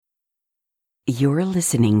You're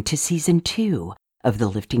listening to Season 2 of the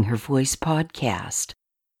Lifting Her Voice podcast.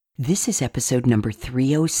 This is episode number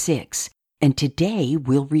 306, and today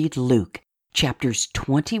we'll read Luke, chapters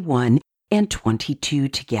 21 and 22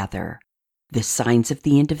 together. The signs of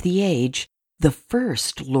the end of the age, the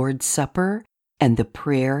first Lord's Supper, and the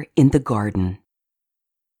prayer in the garden.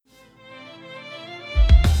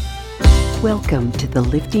 Welcome to the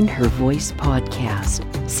Lifting Her Voice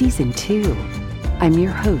podcast, Season 2. I'm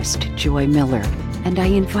your host, Joy Miller, and I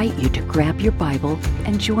invite you to grab your Bible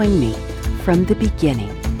and join me from the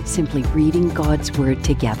beginning, simply reading God's Word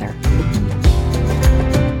together.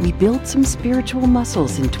 We built some spiritual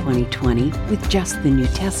muscles in 2020 with just the New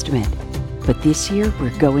Testament, but this year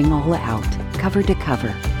we're going all out, cover to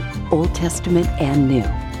cover, Old Testament and New.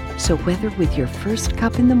 So whether with your first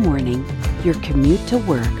cup in the morning, your commute to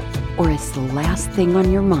work, or as the last thing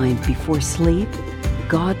on your mind before sleep,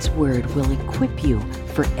 God's Word will equip you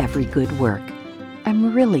for every good work.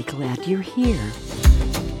 I'm really glad you're here.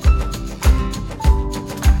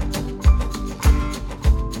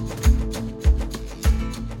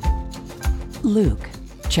 Luke,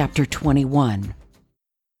 chapter 21.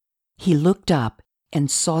 He looked up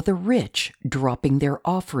and saw the rich dropping their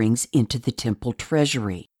offerings into the temple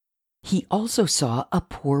treasury. He also saw a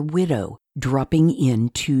poor widow dropping in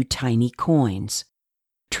 2 tiny coins.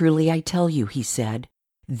 "Truly I tell you," he said,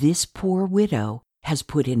 "this poor widow has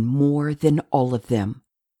put in more than all of them.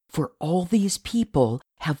 For all these people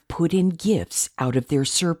have put in gifts out of their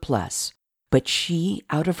surplus, but she,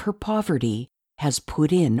 out of her poverty, has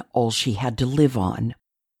put in all she had to live on."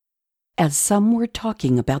 As some were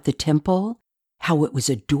talking about the temple, how it was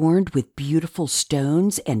adorned with beautiful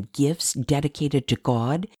stones and gifts dedicated to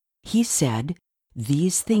God, he said,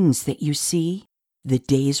 "These things that you see, the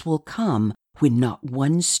days will come when not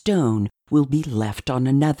one stone will be left on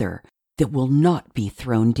another that will not be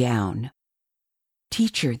thrown down."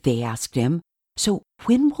 "Teacher," they asked him, "so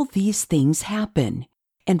when will these things happen?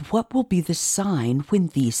 And what will be the sign when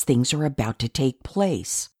these things are about to take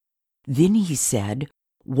place?" Then he said,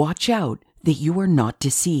 "Watch out that you are not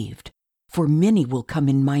deceived, for many will come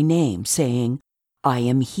in my name, saying, 'I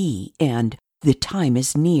am he,' and 'the time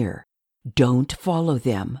is near.' Don't follow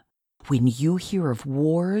them. When you hear of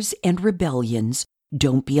wars and rebellions,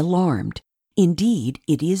 don't be alarmed. Indeed,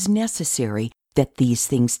 it is necessary that these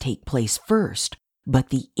things take place first, but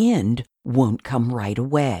the end won't come right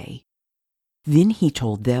away." Then he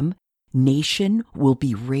told them, "Nation will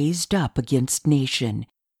be raised up against nation,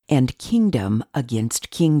 and kingdom against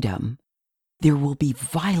kingdom. There will be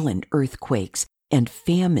violent earthquakes and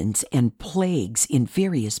famines and plagues in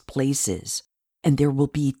various places, and there will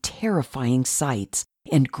be terrifying sights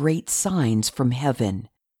and great signs from heaven.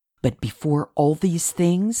 But before all these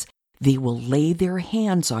things, they will lay their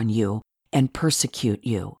hands on you and persecute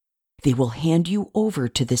you. They will hand you over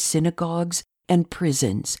to the synagogues and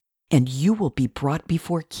prisons, and you will be brought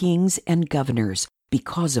before kings and governors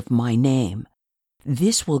because of my name.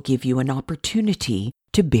 This will give you an opportunity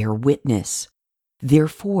to bear witness.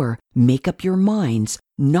 Therefore, make up your minds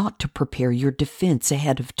not to prepare your defense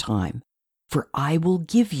ahead of time. For I will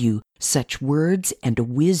give you such words and a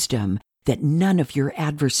wisdom that none of your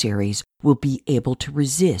adversaries will be able to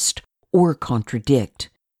resist or contradict.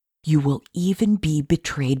 You will even be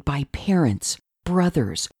betrayed by parents,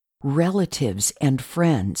 brothers, relatives, and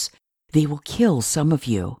friends. They will kill some of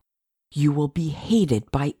you. You will be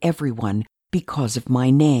hated by everyone because of my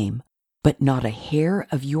name, but not a hair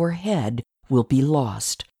of your head will be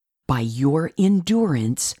lost. By your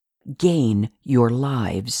endurance, gain your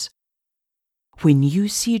lives. When you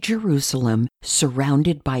see Jerusalem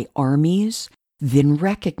surrounded by armies, then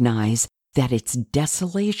recognize that its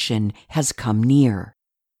desolation has come near.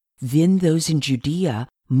 Then those in Judea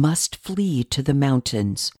must flee to the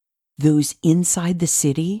mountains. Those inside the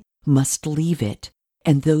city must leave it,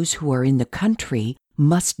 and those who are in the country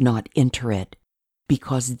must not enter it,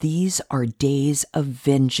 because these are days of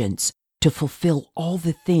vengeance to fulfill all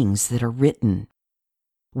the things that are written.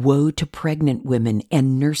 Woe to pregnant women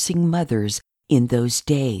and nursing mothers in those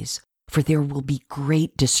days, for there will be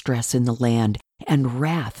great distress in the land and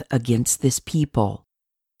wrath against this people.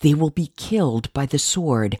 They will be killed by the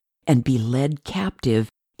sword and be led captive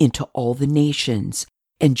into all the nations,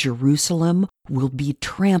 and Jerusalem will be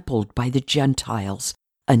trampled by the Gentiles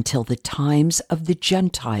until the times of the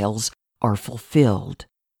Gentiles are fulfilled.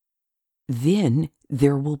 Then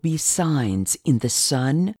there will be signs in the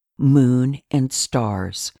sun, moon, and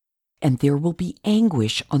stars, and there will be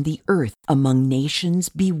anguish on the earth among nations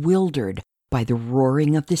bewildered by the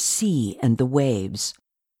roaring of the sea and the waves.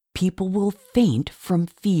 People will faint from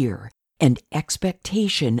fear and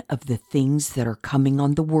expectation of the things that are coming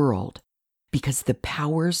on the world. because the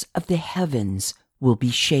powers of the heavens will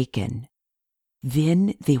be shaken.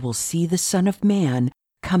 Then they will see the Son of Man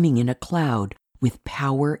coming in a cloud with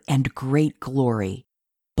power and great glory.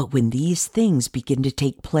 But when these things begin to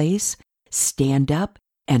take place, stand up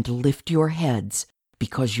and lift your heads,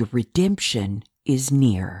 because your redemption is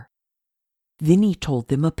near." Then he told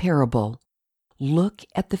them a parable. "Look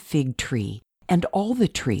at the fig tree and all the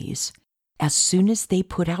trees. As soon as they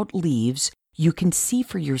put out leaves, you can see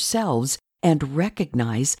for yourselves and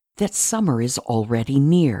recognize that summer is already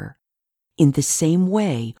near. In the same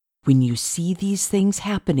way, when you see these things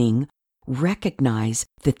happening, recognize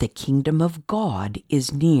that the kingdom of God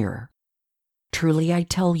is near. Truly I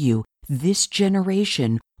tell you, this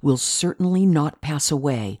generation will certainly not pass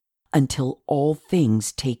away until all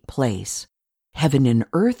things take place. Heaven and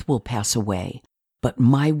earth will pass away, but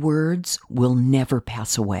my words will never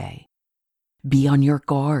pass away. Be on your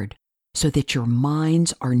guard, so that your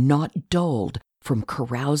minds are not dulled from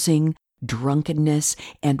carousing, drunkenness,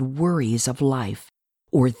 and worries of life,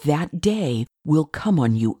 or that day will come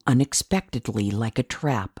on you unexpectedly like a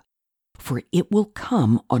trap. For it will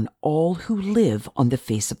come on all who live on the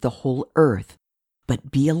face of the whole earth.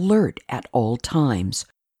 But be alert at all times,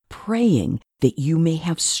 praying that you may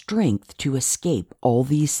have strength to escape all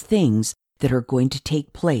these things that are going to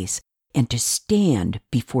take place and to stand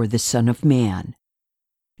before the Son of Man."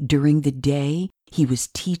 During the day he was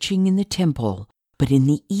teaching in the temple, but in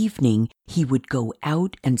the evening he would go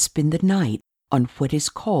out and spend the night on what is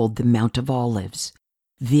called the Mount of Olives.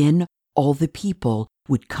 Then all the people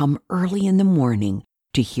would come early in the morning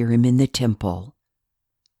to hear him in the temple.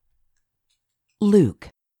 Luke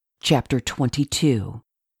chapter 22.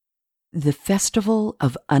 The festival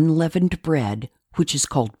of unleavened bread, which is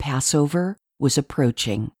called Passover, was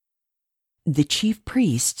approaching. The chief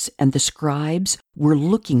priests and the scribes were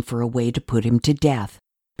looking for a way to put him to death,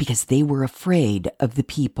 because they were afraid of the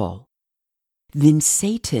people. Then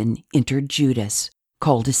Satan entered Judas,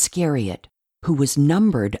 called Iscariot, who was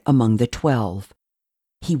numbered among the 12.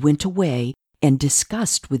 He went away and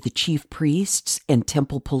discussed with the chief priests and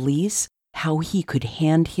temple police how he could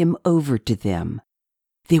hand him over to them.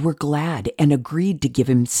 They were glad and agreed to give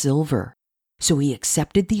him silver, so he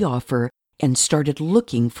accepted the offer and started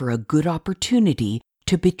looking for a good opportunity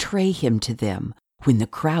to betray him to them when the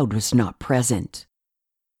crowd was not present.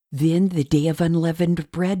 Then the day of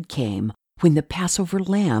unleavened bread came, when the Passover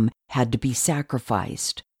lamb had to be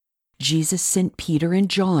sacrificed. Jesus sent Peter and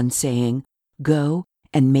John, saying, "Go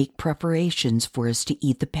and make preparations for us to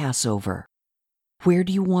eat the Passover." "Where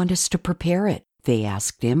do you want us to prepare it?" they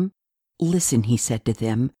asked him. "Listen," he said to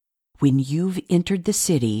them, "when you've entered the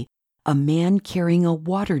city, a man carrying a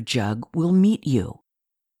water jug will meet you.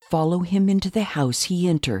 Follow him into the house he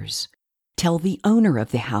enters. Tell the owner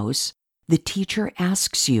of the house, 'The teacher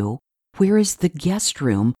asks you, where is the guest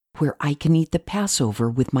room where I can eat the Passover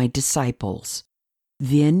with my disciples?'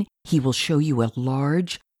 Then he will show you a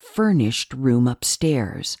large, furnished room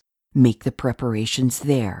upstairs. Make the preparations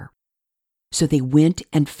there." So they went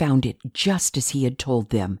and found it just as he had told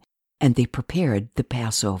them, and they prepared the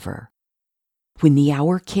Passover. When the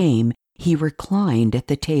hour came, he reclined at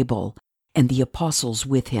the table, and the apostles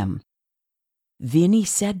with him. Then he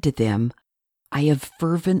said to them, "I have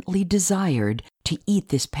fervently desired to eat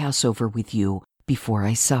this Passover with you before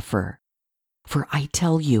I suffer. For I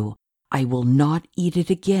tell you, I will not eat it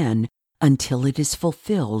again until it is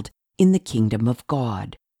fulfilled in the kingdom of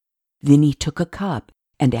God." Then he took a cup,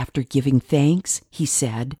 and after giving thanks, he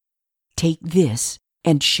said, "Take this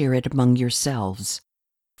and share it among yourselves.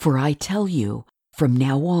 For I tell you, from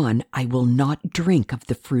now on I will not drink of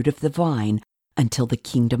the fruit of the vine until the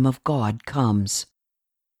kingdom of God comes."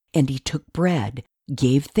 And he took bread,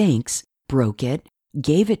 gave thanks, broke it,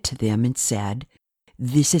 gave it to them, and said,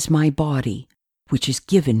 "This is my body, which is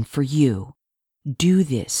given for you. Do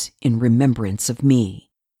this in remembrance of me."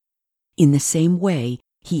 In the same way,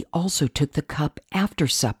 he also took the cup after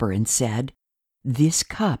supper and said, "This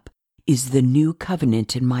cup is the new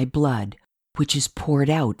covenant in my blood, which is poured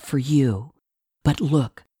out for you. But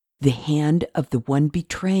look, the hand of the one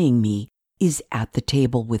betraying me is at the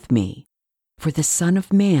table with me. For the Son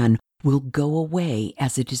of Man will go away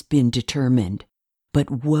as it has been determined,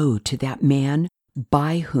 but woe to that man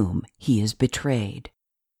by whom he is betrayed."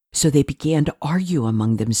 So they began to argue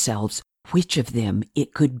among themselves which of them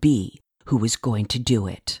it could be who was going to do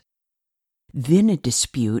it. Then a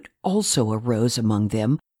dispute also arose among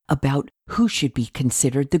them about who should be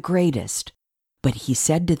considered the greatest. But he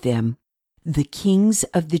said to them, "The kings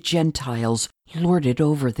of the Gentiles lord it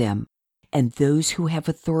over them, and those who have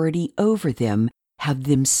authority over them have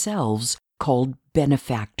themselves called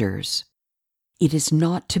benefactors. it is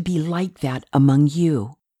not to be like that among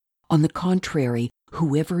you. On the contrary,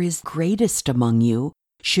 whoever is greatest among you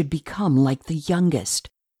should become like the youngest,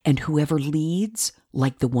 and whoever leads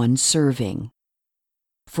like the one serving.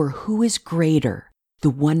 For who is greater, the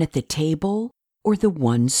one at the table or the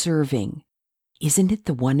one serving? Isn't it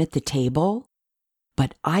the one at the table?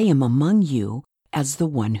 But I am among you as the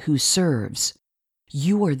one who serves.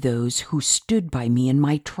 You are those who stood by me in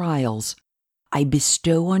my trials. I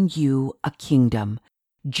bestow on you a kingdom,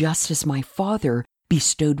 just as my Father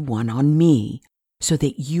bestowed one on me, so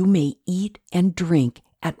that you may eat and drink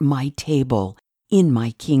at my table in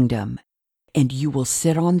my kingdom, and you will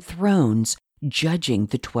sit on thrones judging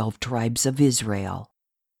the 12 tribes of Israel.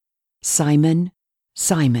 Simon,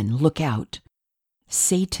 Simon, look out.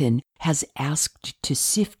 Satan has asked to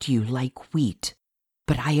sift you like wheat,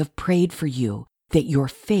 but I have prayed for you that your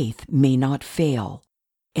faith may not fail,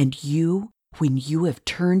 and you, when you have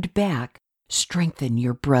turned back, strengthen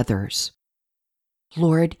your brothers.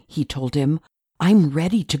 Lord, he told him, I'm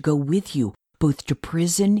ready to go with you both to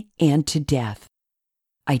prison and to death.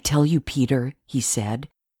 I tell you, Peter, he said,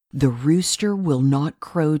 the rooster will not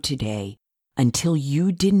crow today until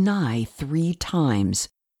you deny 3 times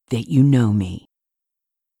that you know me.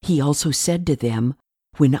 He also said to them,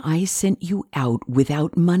 when I sent you out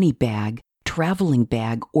without money bag, traveling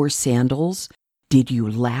bag, or sandals, did you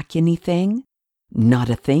lack anything? Not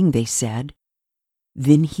a thing, they said.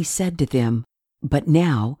 Then he said to them, but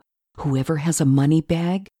now, whoever has a money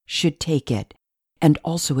bag should take it, and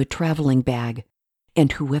also a traveling bag,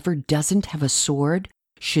 and whoever doesn't have a sword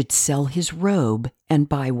should sell his robe and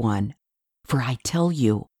buy one. For I tell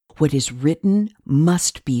you, what is written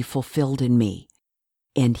must be fulfilled in me.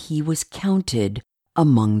 And he was counted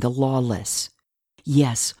among the lawless.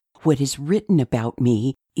 Yes, what is written about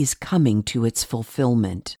me is coming to its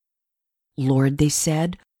fulfillment. Lord, they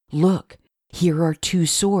said, look, here are 2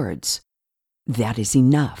 swords. That is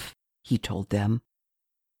enough, he told them.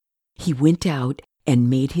 He went out and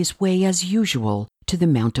made his way as usual to the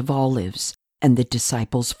Mount of Olives, and the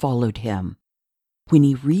disciples followed him. When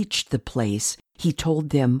he reached the place, he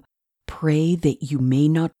told them, pray that you may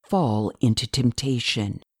not fall into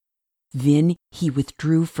temptation. Then he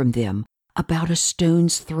withdrew from them about a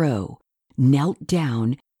stone's throw, knelt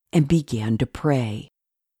down, and began to pray.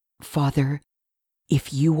 Father,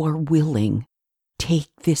 if you are willing, take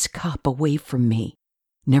this cup away from me.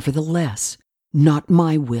 Nevertheless, not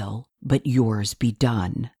my will, but yours be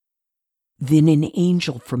done. Then an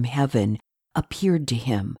angel from heaven appeared to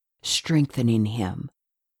him, strengthening him.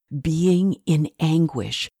 Being in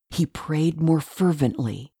anguish, he prayed more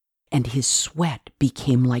fervently, and his sweat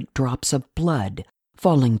became like drops of blood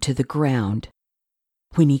falling to the ground.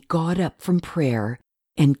 When he got up from prayer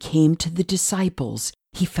and came to the disciples,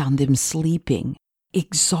 he found them sleeping,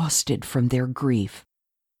 exhausted from their grief.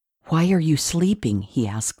 Why are you sleeping? He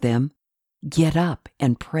asked them. Get up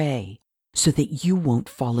and pray, so that you won't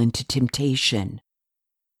fall into temptation.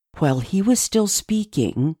 While he was still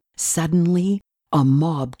speaking, suddenly a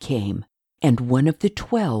mob came, and one of the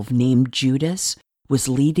 12, named Judas, was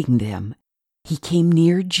leading them. He came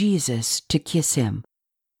near Jesus to kiss him.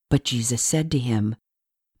 But Jesus said to him,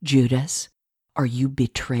 Judas, are you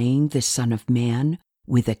betraying the Son of Man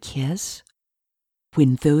with a kiss?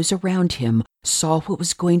 When those around him saw what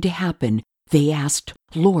was going to happen, they asked,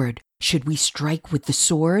 Lord, should we strike with the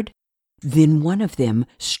sword? Then one of them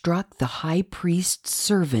struck the high priest's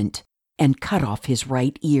servant and cut off his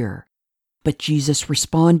right ear. But Jesus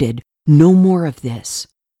responded, no more of this.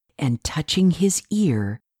 And touching his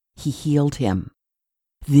ear, he healed him.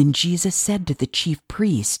 Then Jesus said to the chief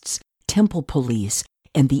priests, temple police,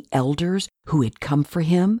 and the elders who had come for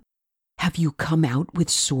him, have you come out with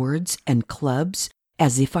swords and clubs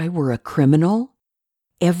as if I were a criminal?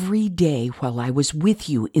 Every day while I was with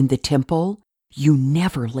you in the temple, you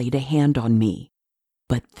never laid a hand on me.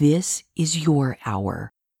 But this is your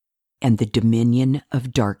hour and the dominion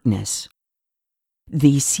of darkness.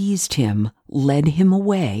 They seized him, led him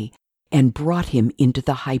away, and brought him into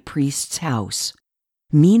the high priest's house.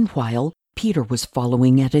 Meanwhile, Peter was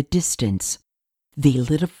following at a distance. They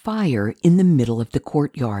lit a fire in the middle of the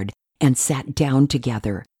courtyard and sat down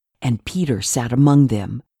together, and Peter sat among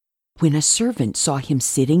them. When a servant saw him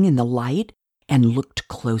sitting in the light and looked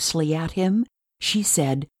closely at him, she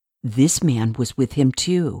said, this man was with him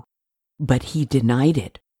too. But he denied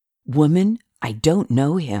it. Woman, I don't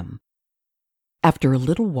know him. After a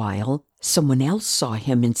little while, someone else saw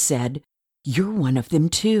him and said, you're one of them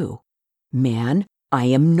too. Man, I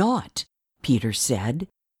am not, Peter said.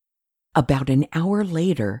 About an hour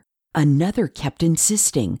later, another kept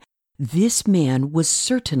insisting, this man was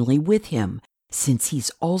certainly with him, since he's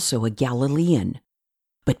also a Galilean."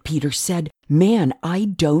 But Peter said, "Man, I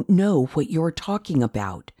don't know what you're talking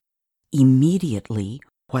about." Immediately,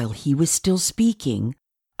 while he was still speaking,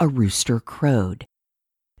 a rooster crowed.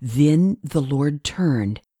 Then the Lord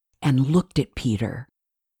turned and looked at Peter.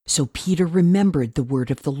 So Peter remembered the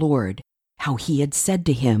word of the Lord, how he had said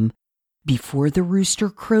to him, "Before the rooster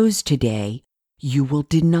crows today, you will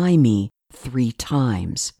deny me 3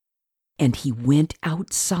 times." And he went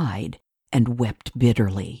outside and wept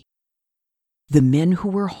bitterly. The men who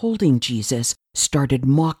were holding Jesus started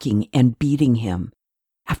mocking and beating him.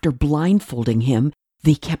 After blindfolding him,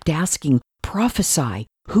 they kept asking, "Prophesy,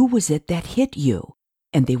 who was it that hit you?"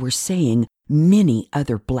 And they were saying many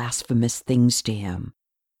other blasphemous things to him.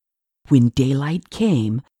 When daylight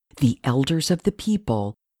came, the elders of the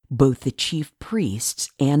people, both the chief priests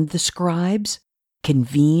and the scribes,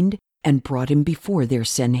 convened and brought him before their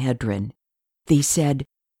Sanhedrin. They said,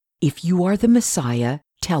 "If you are the Messiah,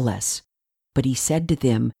 tell us." But he said to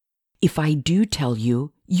them, "If I do tell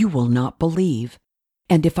you, you will not believe.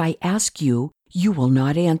 And if I ask you, you will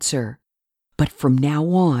not answer. But from now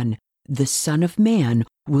on, the Son of Man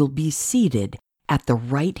will be seated at the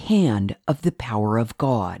right hand of the power of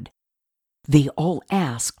God." They all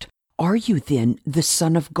asked, "Are you then the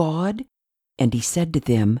Son of God?" And he said to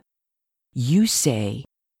them, "You say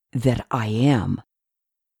that I am."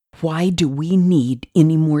 "Why do we need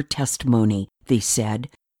any more testimony?" they said,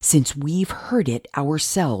 "since we've heard it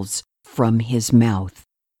ourselves from his mouth."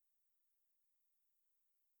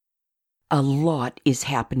 A lot is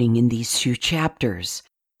happening in these 2 chapters.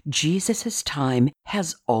 Jesus' time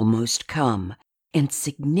has almost come, and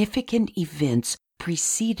significant events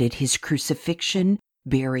preceded his crucifixion,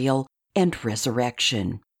 burial, and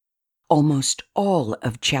resurrection. Almost all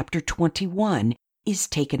of chapter 21 is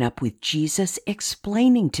taken up with Jesus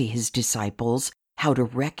explaining to his disciples how to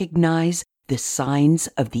recognize the signs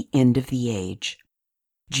of the end of the age.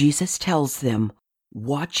 Jesus tells them,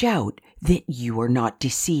 "Watch out that you are not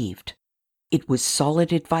deceived." It was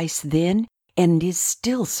solid advice then and is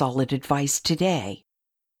still solid advice today.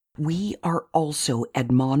 We are also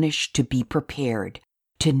admonished to be prepared,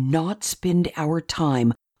 to not spend our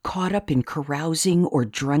time caught up in carousing or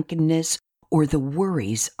drunkenness or the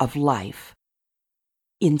worries of life.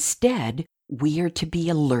 Instead, we are to be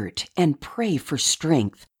alert and pray for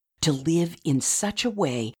strength to live in such a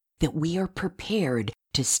way that we are prepared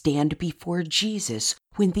to stand before Jesus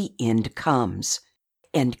when the end comes.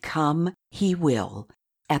 And come he will,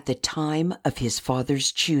 at the time of his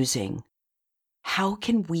Father's choosing. How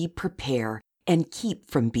can we prepare and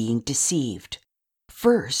keep from being deceived?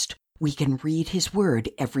 First, we can read his word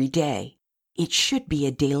every day. It should be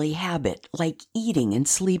a daily habit, like eating and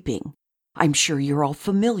sleeping. I'm sure you're all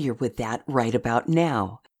familiar with that right about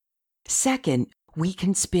now. Second, we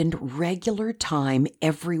can spend regular time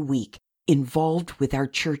every week involved with our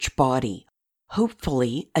church body,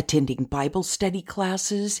 hopefully attending Bible study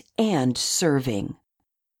classes and serving.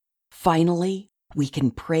 Finally, we can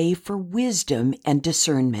pray for wisdom and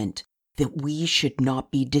discernment that we should not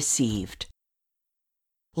be deceived.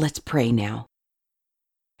 Let's pray now.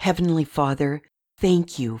 Heavenly Father,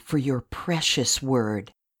 thank you for your precious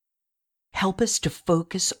word. Help us to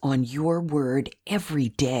focus on your word every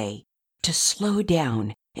day, to slow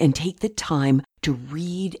down and take the time to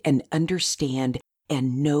read and understand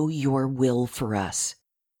and know your will for us.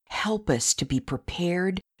 Help us to be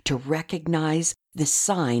prepared to recognize the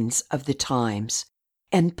signs of the times.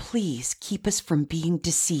 And please keep us from being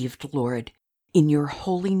deceived, Lord. In your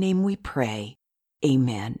holy name we pray.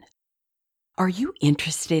 Amen. Are you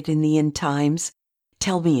interested in the end times?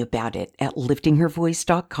 Tell me about it at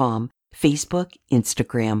liftinghervoice.com, Facebook,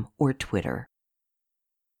 Instagram, or Twitter.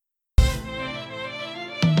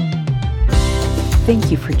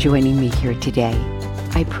 Thank you for joining me here today.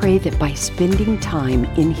 I pray that by spending time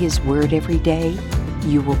in His Word every day,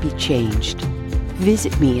 you will be changed.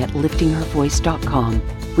 Visit me at liftinghervoice.com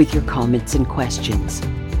with your comments and questions.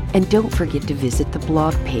 And don't forget to visit the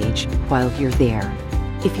blog page while you're there.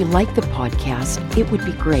 If you like the podcast, it would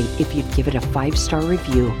be great if you'd give it a 5-star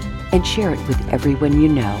review and share it with everyone you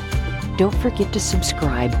know. Don't forget to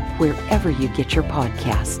subscribe wherever you get your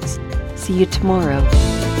podcasts. See you tomorrow.